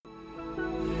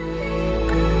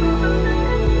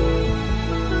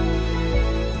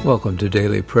Welcome to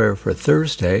Daily Prayer for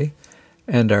Thursday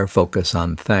and our focus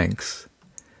on thanks.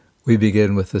 We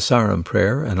begin with the Sarum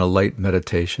Prayer and a light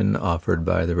meditation offered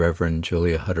by the Reverend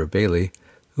Julia Hutter Bailey,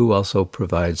 who also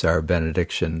provides our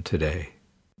benediction today.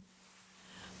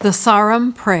 The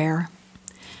Sarum Prayer.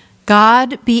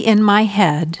 God be in my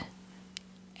head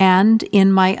and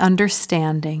in my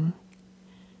understanding.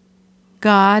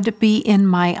 God be in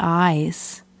my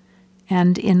eyes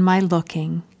and in my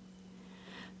looking.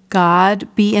 God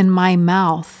be in my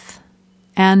mouth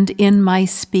and in my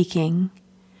speaking.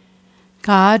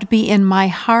 God be in my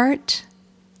heart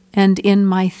and in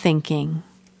my thinking.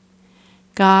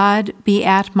 God be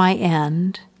at my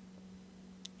end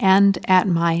and at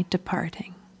my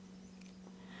departing.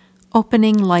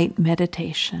 Opening light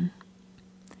meditation.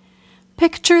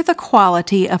 Picture the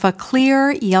quality of a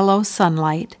clear yellow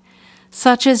sunlight,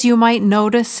 such as you might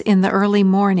notice in the early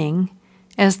morning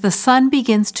as the sun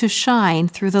begins to shine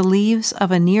through the leaves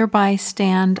of a nearby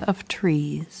stand of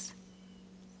trees.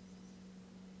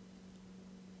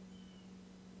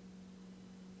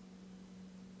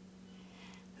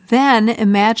 Then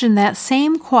imagine that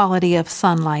same quality of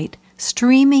sunlight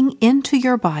streaming into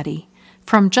your body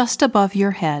from just above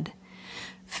your head,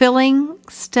 filling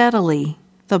steadily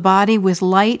the body with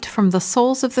light from the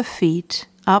soles of the feet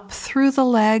up through the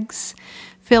legs,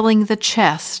 filling the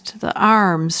chest, the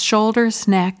arms, shoulders,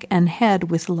 neck, and head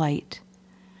with light.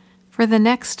 For the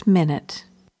next minute,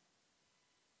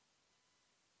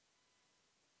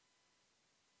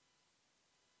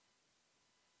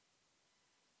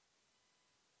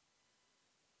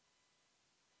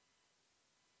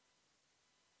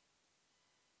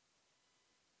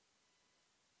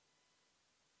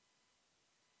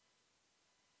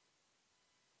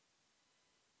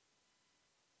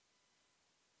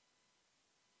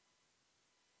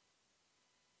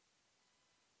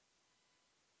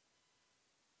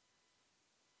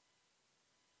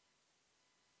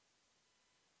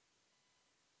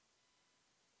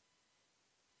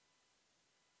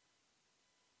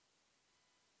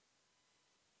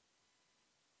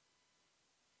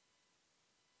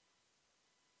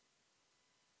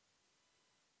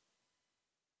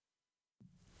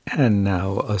 And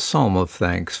now a psalm of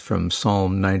thanks from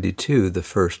Psalm 92, the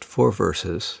first 4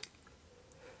 verses.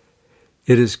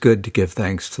 It is good to give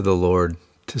thanks to the Lord,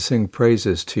 to sing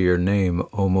praises to your name,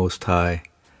 O Most High,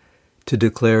 to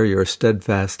declare your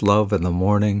steadfast love in the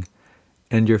morning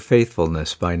and your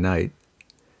faithfulness by night,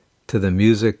 to the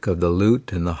music of the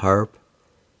lute and the harp,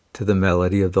 to the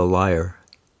melody of the lyre.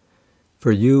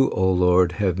 For you, O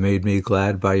Lord, have made me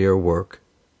glad by your work.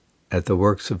 At the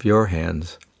works of your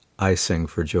hands I sing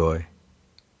for joy.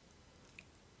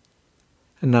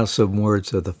 And now some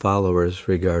words of the followers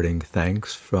regarding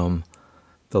thanks from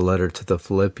the letter to the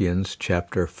Philippians,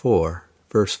 chapter 4,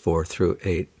 verse 4 through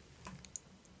 8.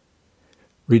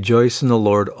 Rejoice in the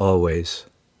Lord always.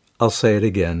 I'll say it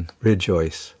again,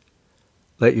 rejoice.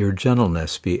 Let your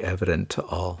gentleness be evident to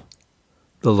all.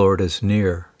 The Lord is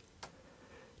near.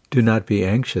 Do not be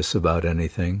anxious about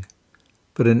anything,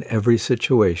 but in every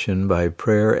situation, by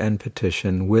prayer and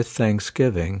petition, with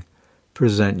thanksgiving,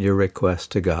 present your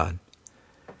request to God.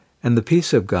 And the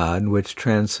peace of God, which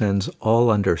transcends all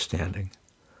understanding,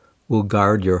 will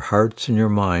guard your hearts and your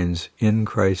minds in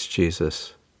Christ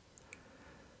Jesus.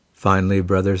 Finally,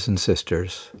 brothers and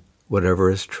sisters, whatever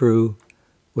is true,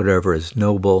 whatever is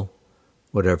noble,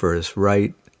 whatever is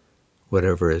right,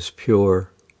 whatever is pure,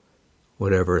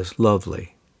 whatever is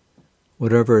lovely,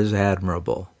 whatever is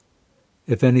admirable,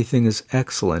 if anything is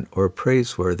excellent or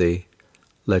praiseworthy,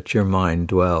 let your mind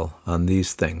dwell on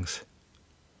these things.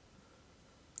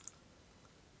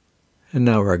 And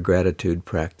now our gratitude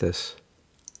practice.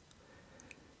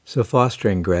 So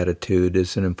fostering gratitude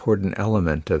is an important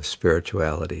element of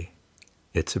spirituality.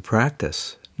 It's a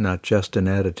practice, not just an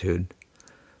attitude,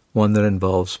 one that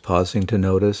involves pausing to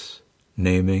notice,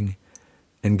 naming,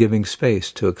 and giving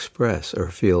space to express or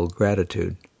feel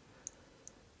gratitude.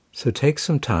 So take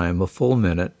some time, a full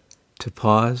minute, to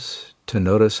pause, to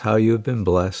notice how you have been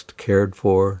blessed, cared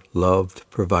for, loved,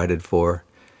 provided for,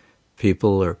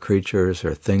 people or creatures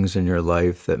or things in your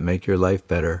life that make your life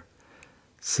better,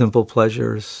 simple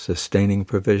pleasures, sustaining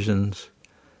provisions,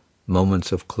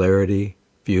 moments of clarity,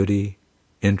 beauty,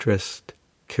 interest,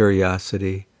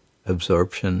 curiosity,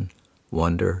 absorption,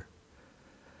 wonder.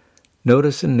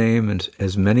 Notice and name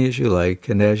as many as you like,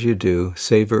 and as you do,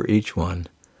 savor each one.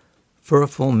 For a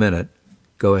full minute,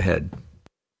 go ahead.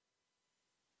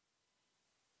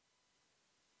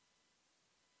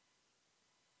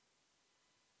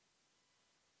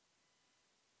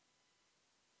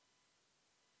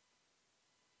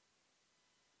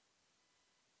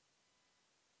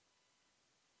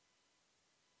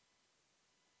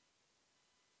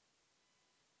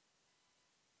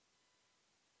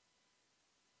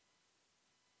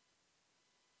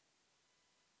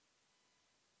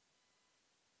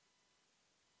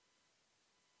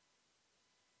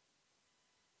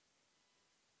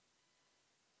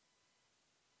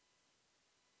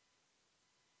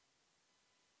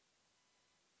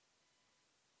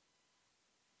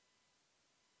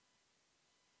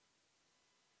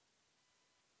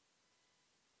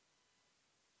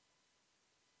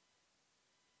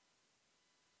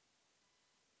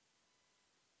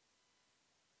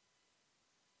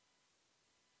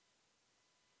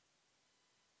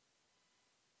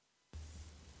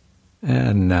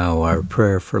 And now our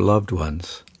prayer for loved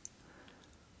ones.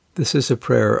 This is a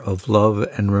prayer of love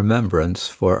and remembrance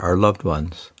for our loved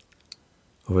ones.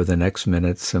 Over the next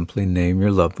minute, simply name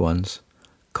your loved ones,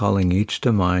 calling each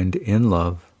to mind in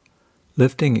love,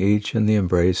 lifting each in the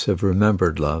embrace of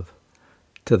remembered love,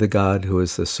 to the God who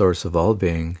is the source of all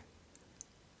being.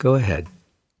 Go ahead.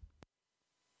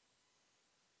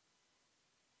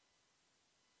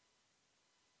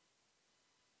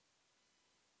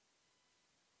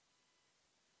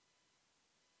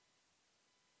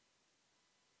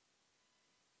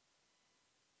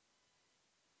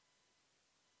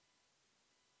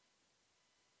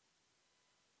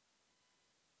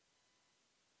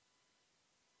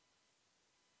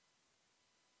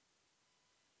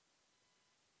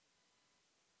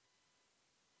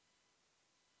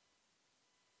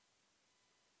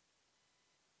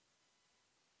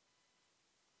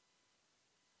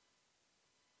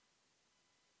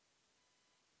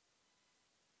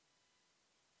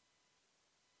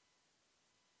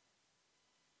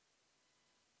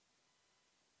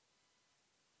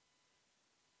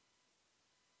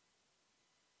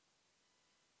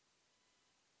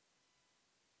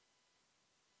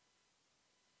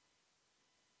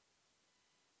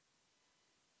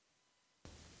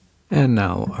 And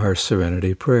now our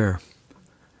serenity prayer.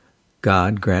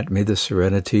 God, grant me the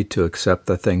serenity to accept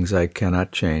the things I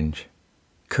cannot change,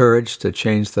 courage to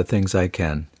change the things I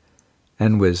can,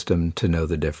 and wisdom to know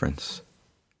the difference.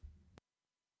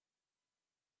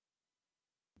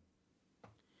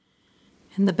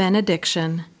 In the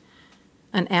benediction,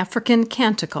 an African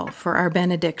canticle for our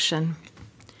benediction.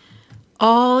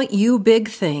 All you big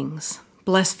things,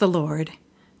 bless the Lord.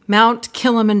 Mount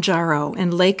Kilimanjaro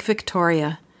and Lake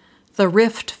Victoria, the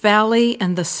Rift Valley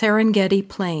and the Serengeti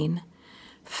Plain,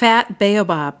 fat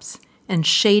baobabs and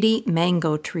shady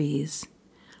mango trees.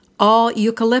 All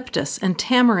eucalyptus and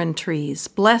tamarind trees,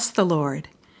 bless the Lord.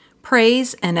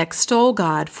 Praise and extol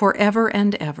God forever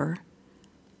and ever.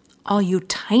 All you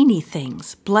tiny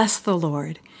things, bless the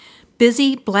Lord.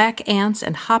 Busy black ants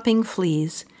and hopping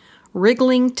fleas,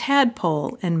 wriggling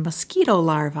tadpole and mosquito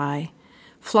larvae,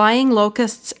 flying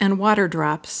locusts and water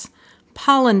drops,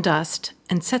 pollen dust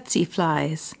and tsetse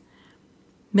flies,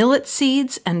 millet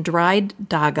seeds and dried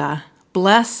daga,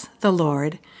 bless the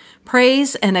Lord.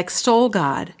 Praise and extol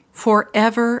God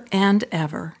forever and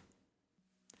ever.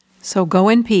 So go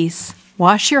in peace,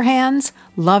 wash your hands,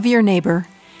 love your neighbor.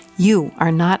 You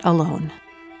are not alone.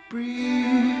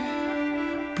 Breathe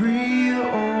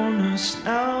on us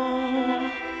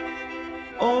now.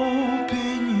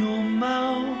 Open your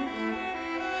mouth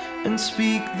and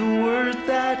speak the word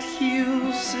that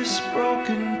heals this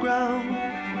broken ground.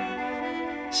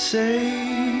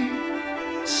 Say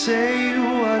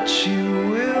what you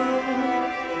will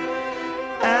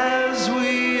as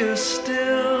we are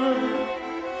still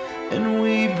and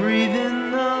we breathe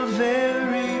in the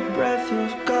very breath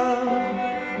of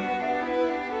God.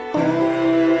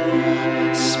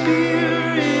 Oh,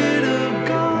 Spirit of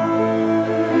God,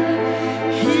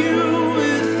 here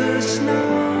with us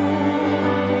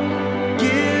now,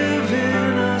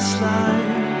 giving us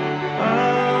life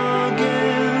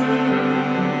again.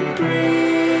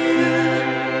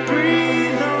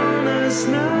 Breathe on us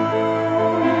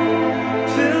now,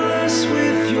 fill us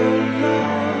with your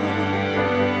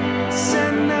love,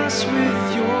 send us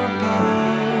with your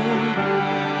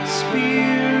power,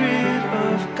 Spirit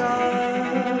of God.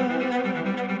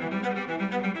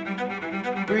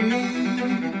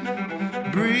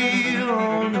 Breathe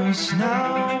on us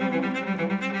now.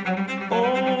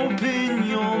 Open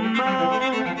your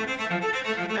mouth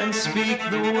and speak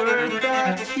the word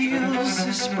that heals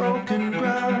this broken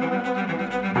ground.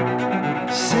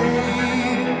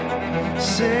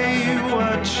 Say